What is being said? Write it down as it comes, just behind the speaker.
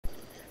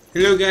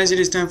Hello guys, it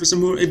is time for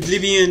some more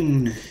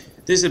Oblivion.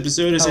 This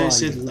episode, as How I are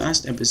said you?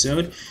 last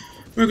episode,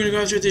 we're gonna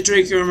go after the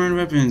Drake armored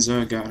weapons.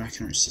 Oh god, I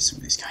can already see some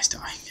of these guys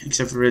dying.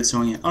 Except for Red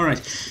Sonja. Alright,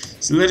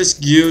 so let us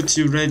go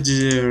to Red...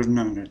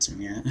 no, not Red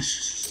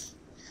Sonja.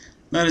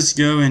 Let us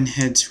go and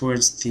head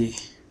towards the...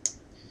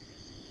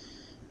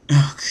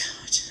 Oh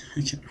god,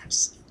 I can already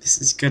see. This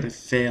is gonna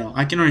fail.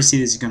 I can already see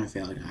this is gonna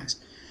fail, guys.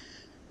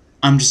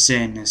 I'm just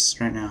saying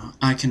this right now.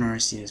 I can already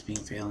see us being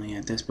failing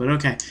at this, but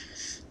okay.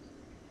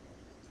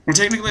 Well,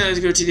 technically I have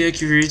to go to the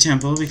Hooray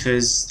temple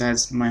because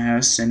that's my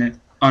house and it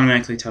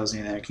automatically tells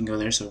me that I can go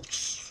there, so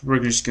we're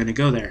just going to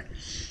go there.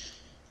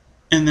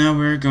 And now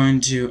we're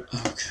going to...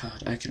 Oh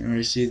god, I can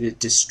already see the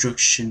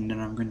destruction that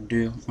I'm going to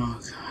do.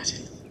 Oh god.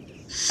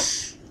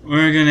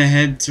 We're going to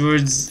head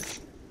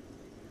towards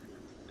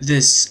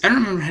this. I don't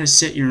remember how to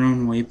set your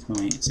own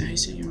waypoint. Is that how you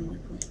set your own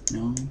waypoint?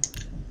 No.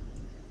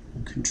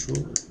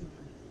 Control.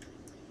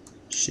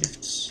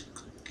 Shifts.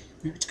 Click.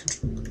 Maybe it's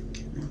control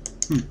click. No.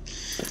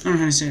 I don't know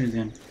how to say it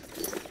then.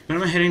 But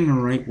am I heading the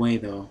right way,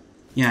 though?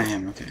 Yeah, I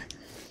am, okay.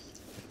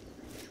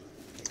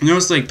 I know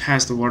it's, like,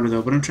 past the water,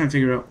 though, but I'm trying to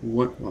figure out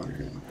what water,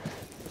 though.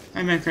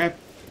 Hi, my crap.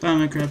 Bye,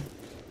 my crap.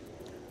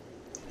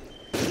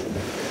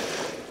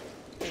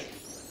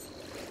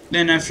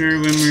 Then after,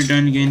 when we're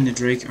done getting the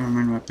Drake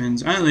armored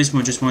weapons, I at least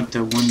just want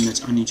the one that's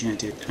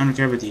unenchanted. I don't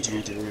care about the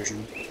enchanted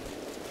version.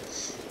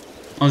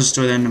 I'll just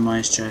store that in the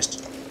mine's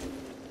chest.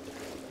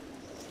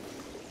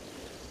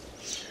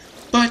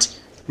 But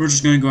we're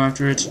just gonna go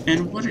after it.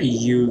 And what are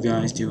you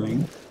guys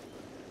doing?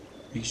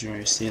 Make sure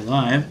I stay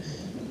alive.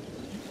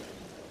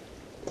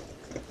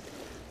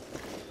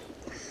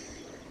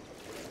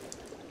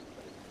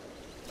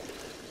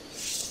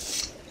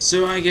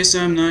 So I guess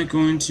I'm not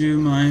going to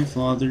my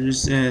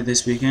father's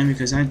this weekend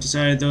because I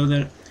decided though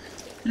that,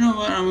 you know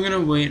what, I'm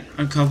gonna wait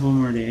a couple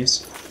more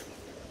days.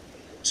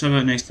 So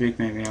about next week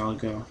maybe I'll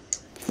go.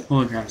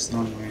 Holy crap, it's a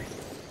long way.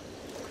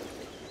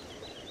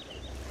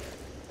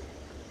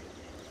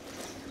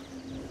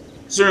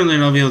 Certainly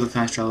I'll be able to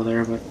fast travel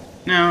there, but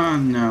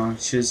no,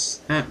 it's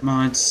just that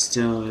mod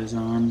still is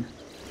on.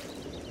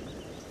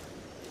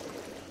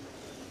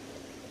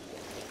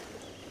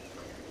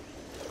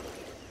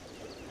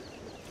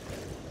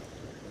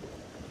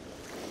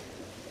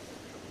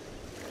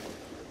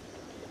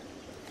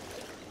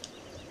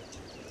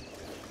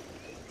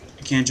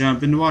 I can't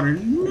jump in the water.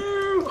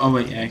 No! Oh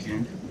wait, yeah I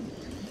can.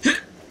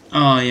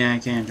 Oh yeah, I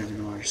can jump in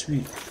the water.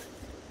 Sweet.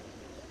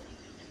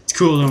 It's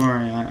cool, don't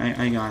worry.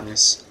 I got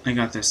this. I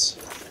got this.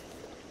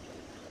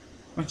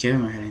 What cave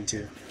am I heading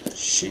to?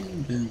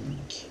 Shinbun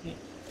Cave.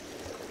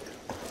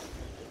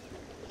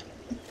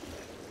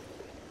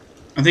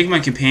 I think my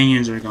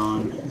companions are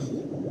gone.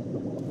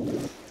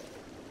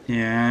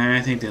 Yeah,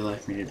 I think they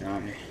left me to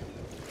die.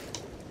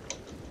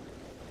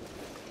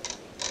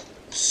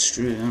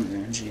 Screw them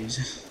then,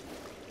 jeez.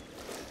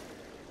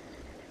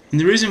 And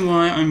the reason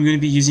why I'm going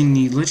to be using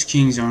the Lich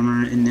King's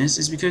armor in this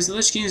is because the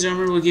Lich King's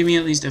armor will give me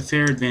at least a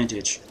fair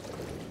advantage.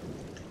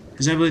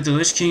 Because I believe the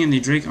Lich King and the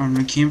Drake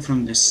armor came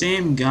from the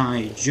same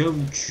guy,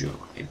 Jojo,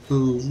 I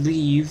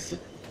believe.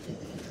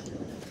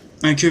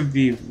 I could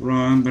be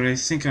wrong, but I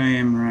think I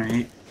am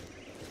right.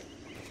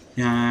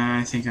 Yeah,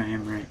 I think I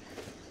am right.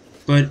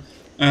 But,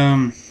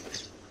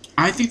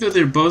 I think that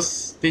they're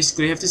both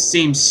basically have the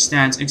same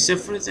stats,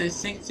 except for I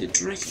think the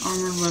Drake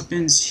armor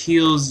weapons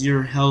heals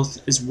your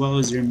health as well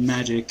as your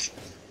magic.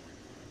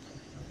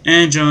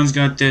 And John's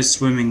got this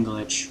swimming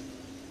glitch.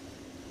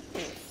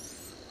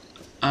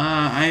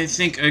 I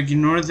think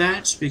ignore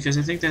that, because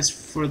I think that's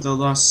for the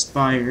Lost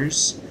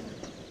Spires.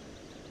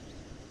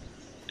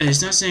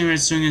 It's not saying Red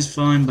Sonja is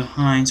falling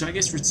behind, so I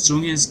guess Red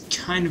Sonja is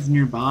kind of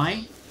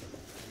nearby?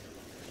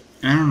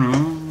 I don't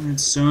know, Red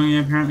Sonja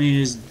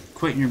apparently is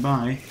quite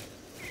nearby.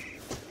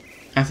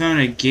 I found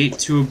a gate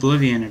to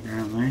Oblivion,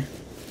 apparently.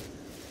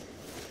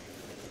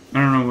 I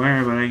don't know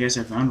where, but I guess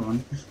I found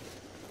one.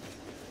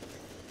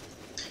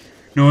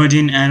 No, I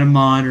didn't add a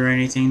mod or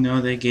anything,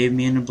 though. They gave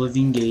me an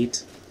Oblivion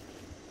gate.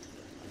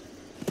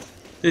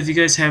 If you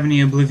guys have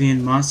any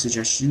Oblivion mod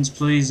suggestions,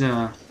 please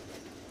tell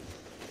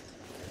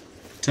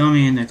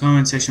me in the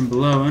comment section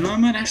below, and I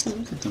might actually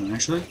look at them,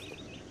 actually.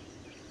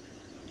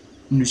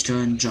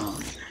 Anushka and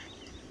John.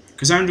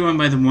 Because I'm doing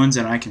by the ones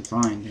that I can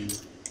find, and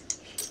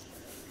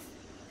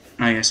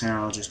I guess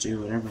I'll just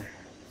do whatever.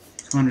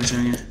 Come on,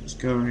 Sonja, let's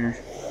go over here.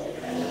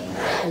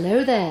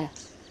 Hello there.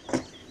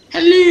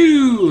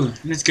 Hello!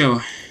 Let's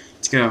go.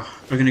 Let's go.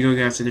 We're gonna go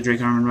after the Drake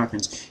armored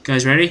weapons.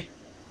 Guys, ready?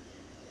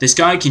 This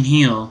guy can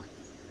heal.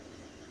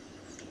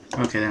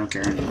 Okay, they don't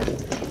care anymore.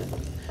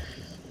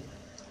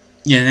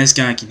 Yeah, this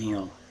guy can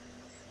heal.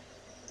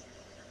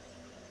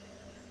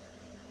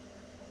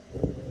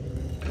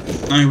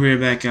 I'll be right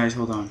back, guys.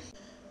 Hold on.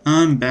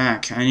 I'm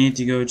back. I need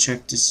to go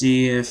check to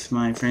see if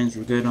my frames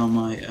were good on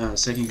my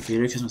second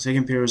computer, because my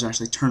second computer was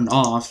actually turned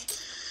off.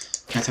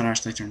 I thought I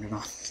actually turned it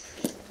off.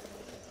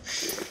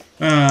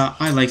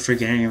 I like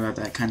forgetting about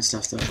that kind of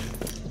stuff, though.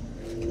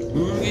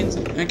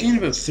 Well, I gained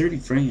about 30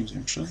 frames,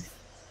 actually.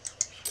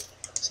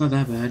 It's not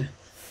that bad.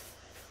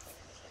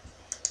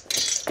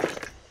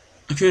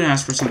 I could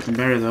ask for something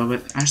better though,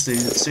 but actually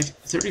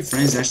 30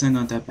 frames is actually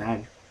not that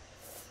bad.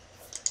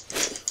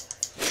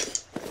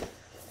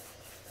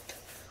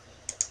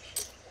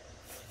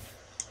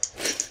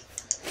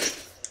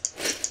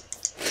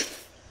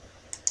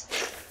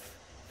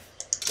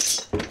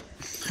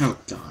 Oh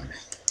god.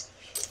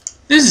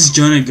 This is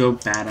gonna go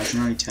bad, I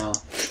can already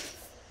tell.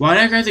 Why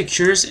did I grab the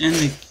cures and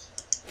the...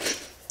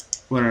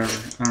 Whatever,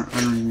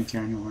 I don't even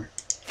care anymore.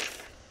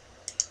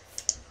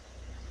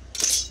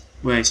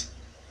 Wait.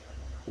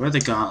 Where are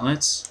the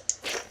gauntlets?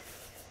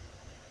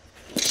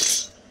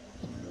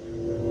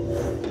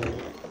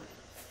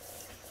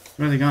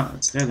 Where are the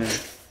gauntlets? They're there.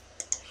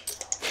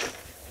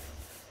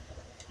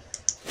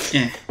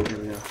 Yeah, there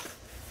we go.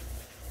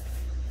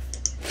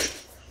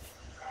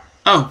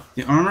 Oh,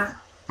 the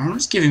armor?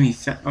 Armor's giving me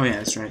oh yeah,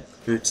 that's right.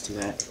 Boots to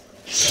that.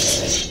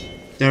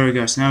 There we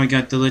go. So now we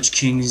got the Lich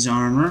King's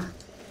armor.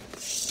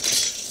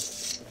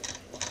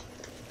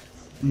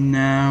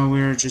 Now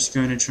we're just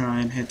going to try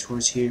and head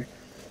towards here.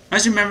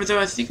 As you remember though,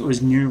 I think it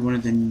was near one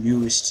of the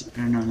newest,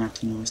 or no, not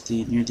the newest,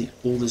 near the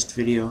oldest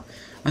video.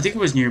 I think it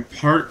was near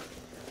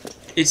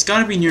it's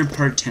gotta be near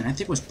part 10. I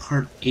think it was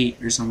part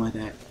 8 or something like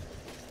that.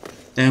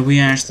 That we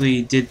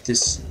actually did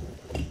this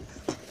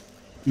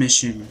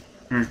mission,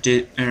 or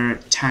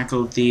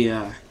tackled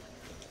the,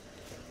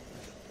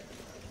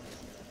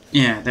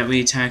 yeah, that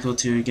we tackled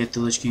to get the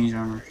Lich King's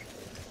armor.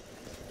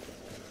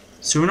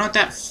 So we're not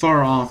that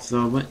far off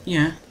though, but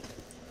yeah.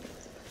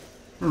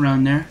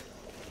 Around there.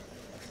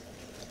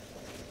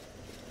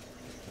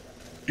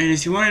 And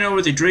if you want to know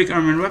where the Drake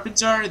armor and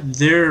weapons are,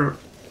 they're...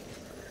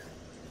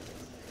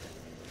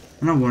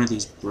 I know one of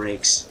these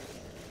breaks.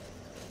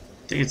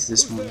 I think it's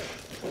this one.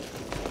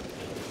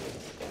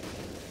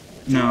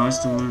 No, it's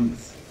the one...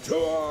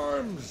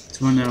 It's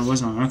the one that I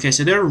was on. Okay,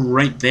 so they're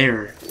right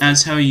there.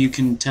 That's how you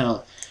can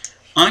tell.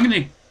 I'm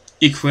gonna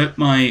equip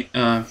my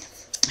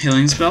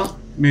healing spell,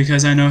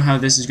 because I know how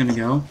this is gonna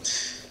go.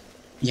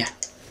 Yeah.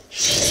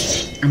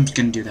 I'm just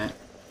gonna do that.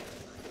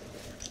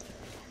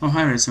 Oh,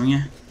 hi, Redstone,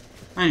 yeah.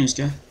 Hi, new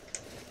guy.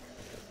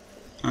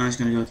 I'm just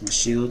gonna go with my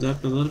shield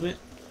up a little bit.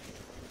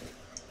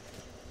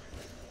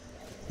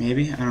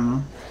 Maybe, I don't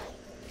know.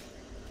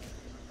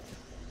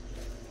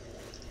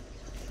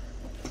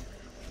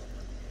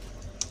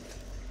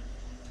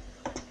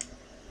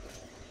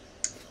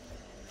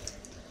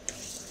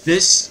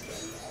 This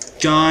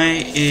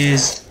guy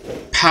is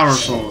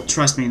powerful.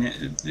 Trust me,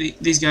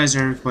 these guys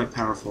are quite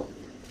powerful.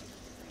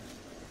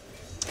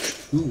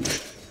 Ooh.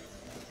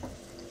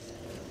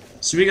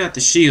 So we got the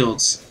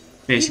shields,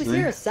 basically. He was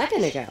here a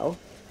second ago.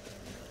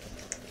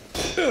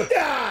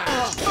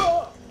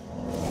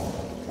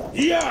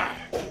 Yeah.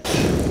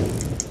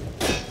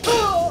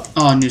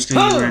 Oh, Newska,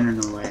 you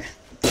ran away.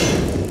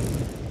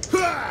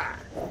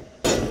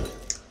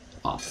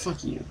 Oh,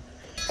 fuck you.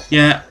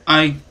 Yeah,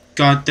 I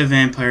got the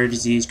vampire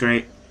disease.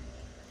 Great.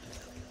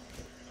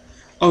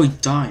 Oh, he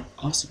died.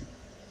 Awesome.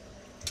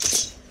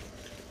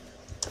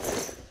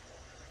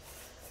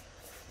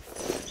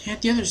 He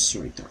had the other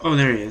sword though. Oh,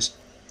 there he is.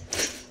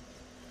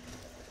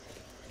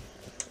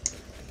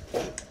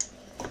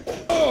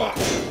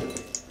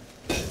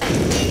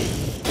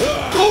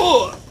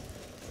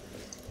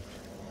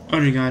 Oh,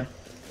 dear God.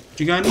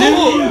 Dear God,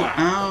 no!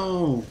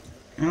 Ow!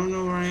 I don't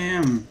know where I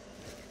am.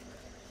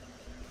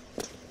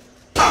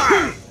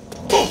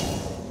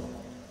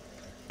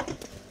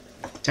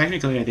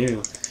 Technically, I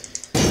do.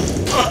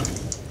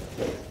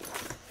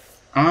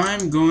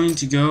 I'm going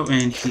to go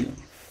and heal.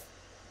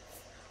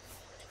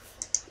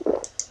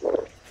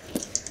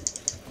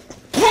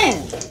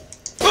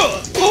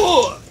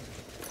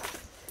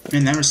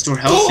 Man, that restore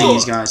health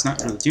thingies, guys,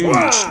 not really doing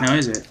much now,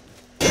 is it?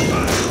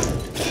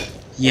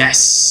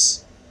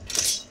 Yes!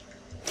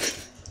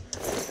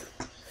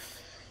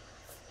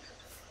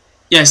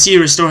 Yeah, see,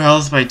 restore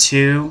health by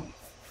 2.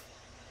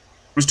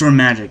 Restore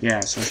magic, yeah,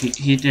 so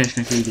he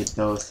technically did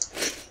both.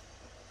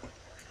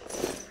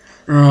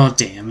 Oh,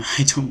 damn,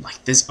 I don't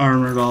like this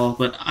armor at all,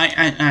 but I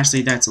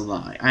actually, that's a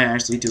lie. I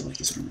actually do like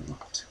this armor a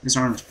lot. This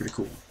armor's pretty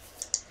cool.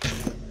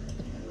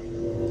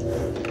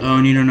 Oh,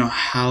 and you don't know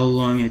how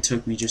long it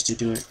took me just to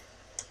do it.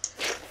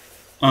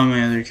 On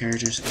my other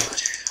characters. Oh,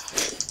 dear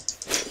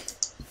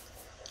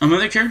God. On my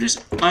other characters,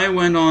 I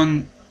went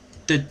on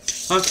the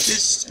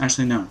toughest...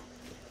 Actually, no.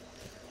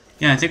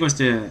 Yeah, I think it was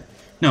the...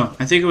 No,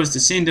 I think it was the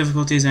same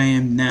difficulty as I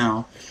am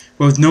now,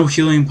 but with no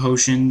healing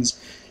potions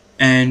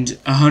and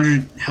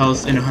 100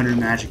 health and 100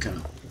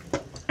 magicka.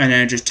 And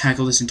I just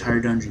tackled this entire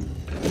dungeon.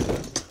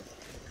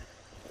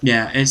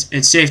 Yeah,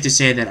 it's safe to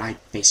say that I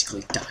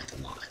basically died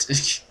a lot.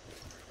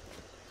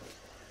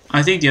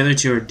 I think the other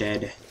two are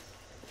dead.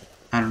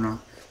 I don't know. I'm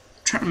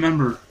trying to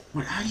remember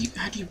how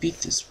do you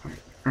beat this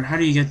part? Or how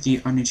do you get the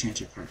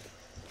unenchanted part?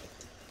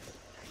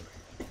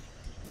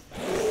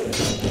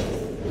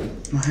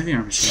 Oh, heavy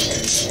armor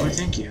strikers. Why,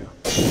 thank you.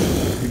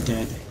 You're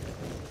dead.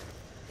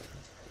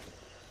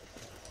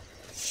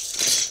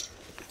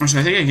 Also,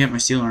 I think I can get my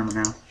steel armor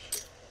now.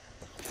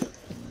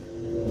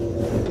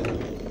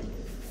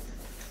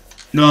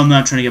 No, I'm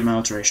not trying to get my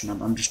alteration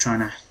up. I'm just trying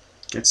to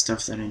get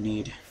stuff that I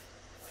need.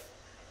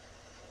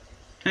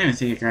 don't even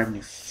think I grabbed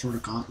any 4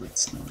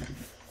 gauntlets. No,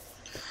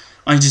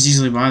 I could just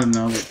easily buy them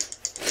though, but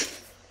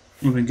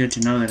it would be good to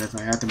know that if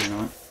I had them or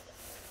not.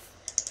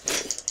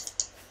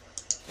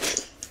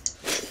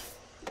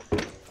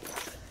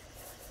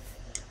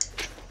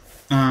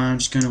 I'm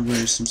just gonna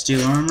wear some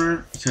steel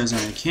armor because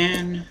I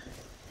can,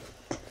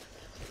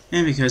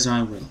 and because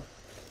I will.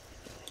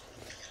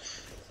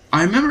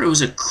 I remember it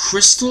was a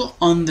crystal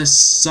on the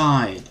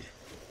side.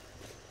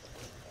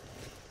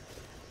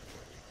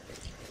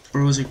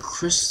 Or was it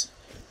crystal?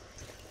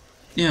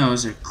 Yeah, it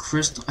was a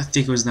crystal. I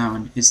think it was that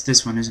one. It's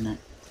this one, isn't it?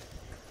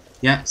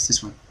 Yeah, it's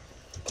this one.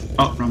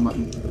 Oh, wrong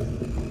button.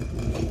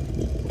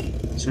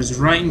 So it's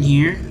right in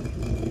here.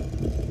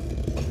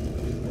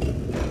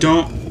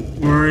 Don't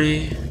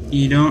worry.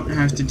 You don't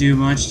have to do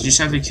much. You just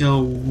have to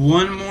kill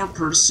one more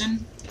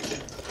person.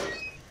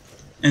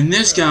 And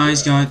this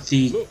guy's got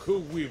the... Look who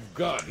we've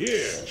got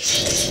here.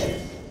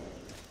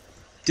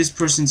 This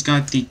person's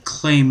got the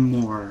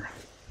claymore.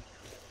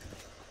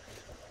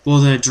 Well,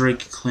 the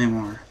Drake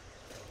claymore.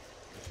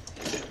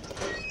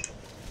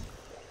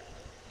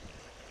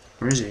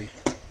 Where is he?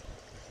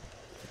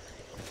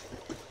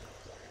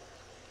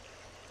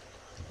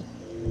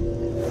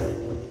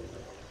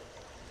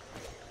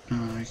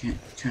 Oh, I can't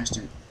cast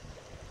it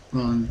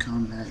while in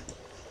combat.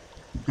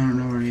 I don't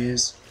know where he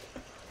is.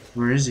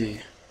 Where is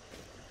he?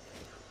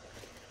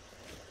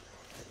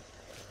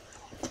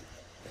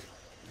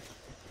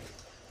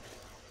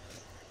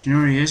 Do you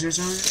know where he is or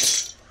something?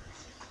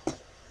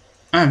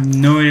 I have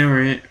no idea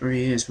where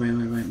he is. Wait.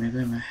 Maybe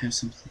I might have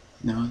something.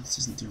 No, this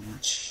doesn't do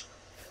much.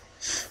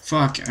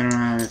 Fuck, I don't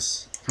have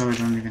this. Probably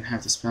don't even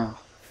have the spell.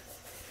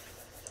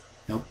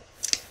 Nope.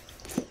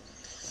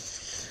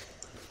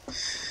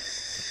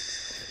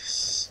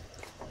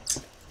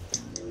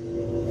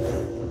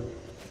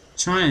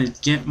 Trying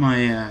to get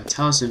my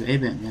Talus of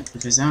Abit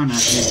because that one at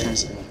least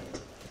has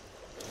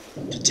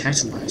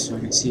detect light, so I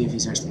can see if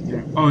he's actually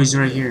there. Oh, he's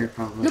right here,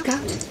 probably. Look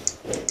out!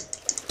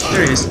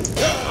 There he is.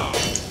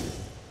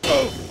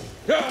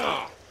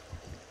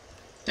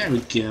 There we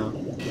go.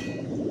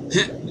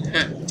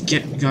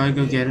 Gotta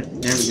go get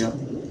it. There we go.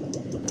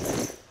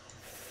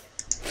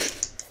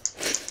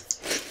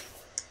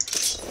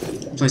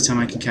 Place time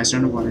I can cast it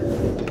underwater.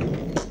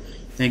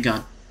 Thank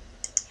God.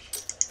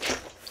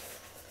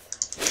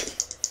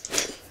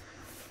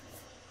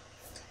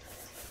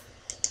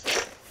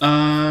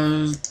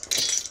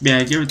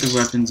 Yeah, get rid of the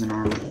weapons and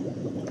armor.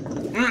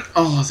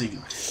 Oh, thank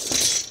God.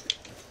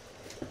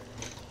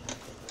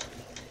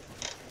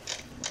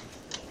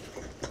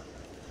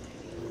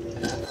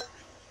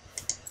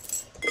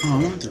 Oh,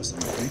 I want those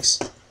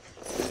lockpicks.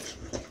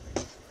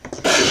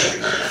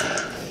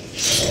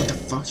 What the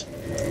fuck?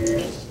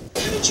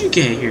 How did you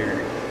get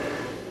here?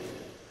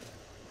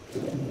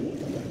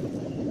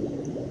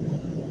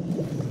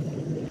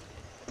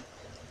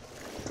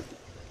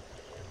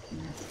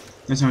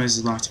 That's why this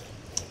is locked.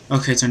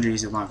 Okay, it's under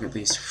easy lock at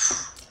least.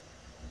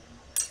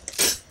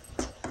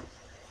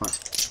 Fuck.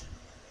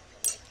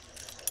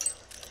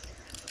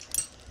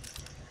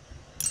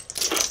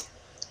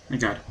 I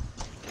got it.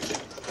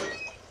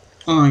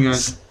 Oh my god.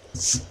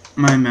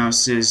 My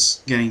mouse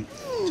is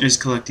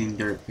collecting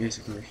dirt,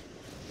 basically.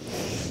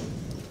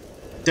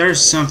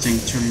 There's something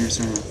turning this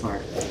on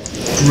fire.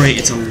 Great,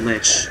 it's a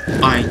lich.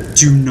 I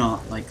do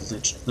not like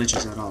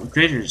liches at all.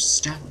 Greater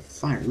stab of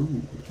fire.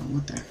 Ooh, I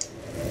want that.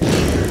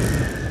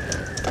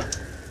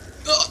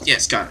 Oh,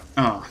 yes, got it.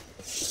 Oh,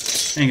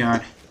 thank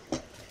God.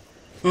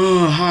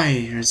 Oh,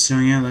 hi. So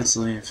yeah, let's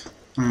leave.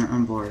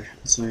 I'm bored.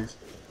 Let's leave.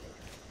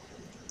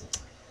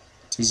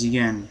 It's easy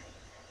again.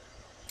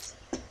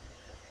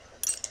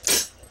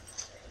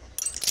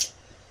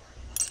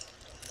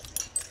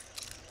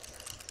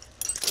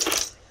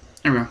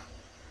 There we go.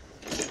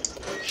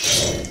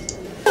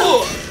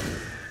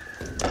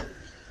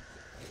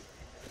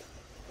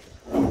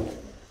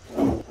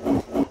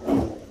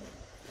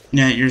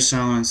 Yeah, you're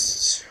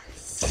silenced.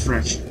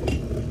 Frick.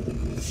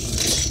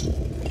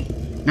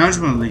 Now I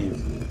just want to leave.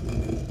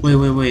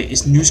 Wait.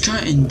 Is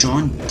Nuska and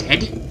John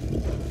dead?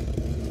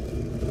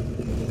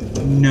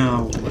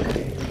 No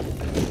way.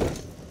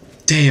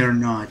 They are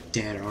not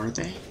dead, are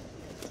they?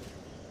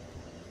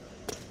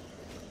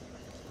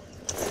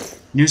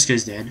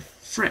 Nuska's dead.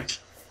 Frick.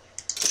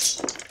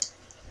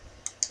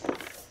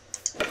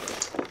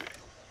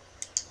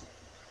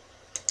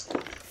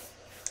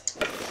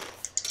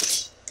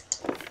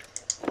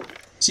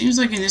 Seems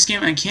like in this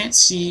game I can't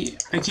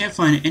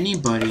find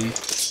anybody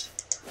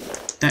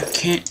that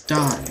can't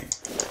die.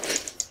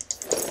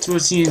 That's what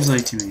it seems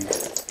like to me.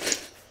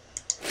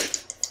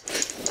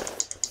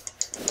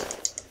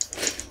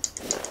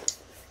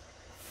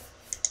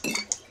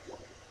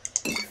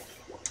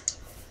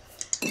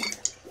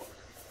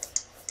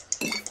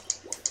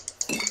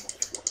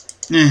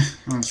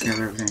 I'll just grab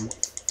everything.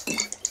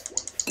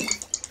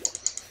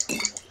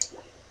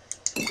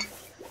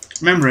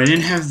 Remember, I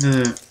didn't have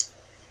the...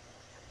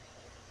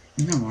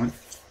 You know what?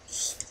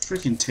 Just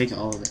freaking take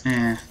all of it.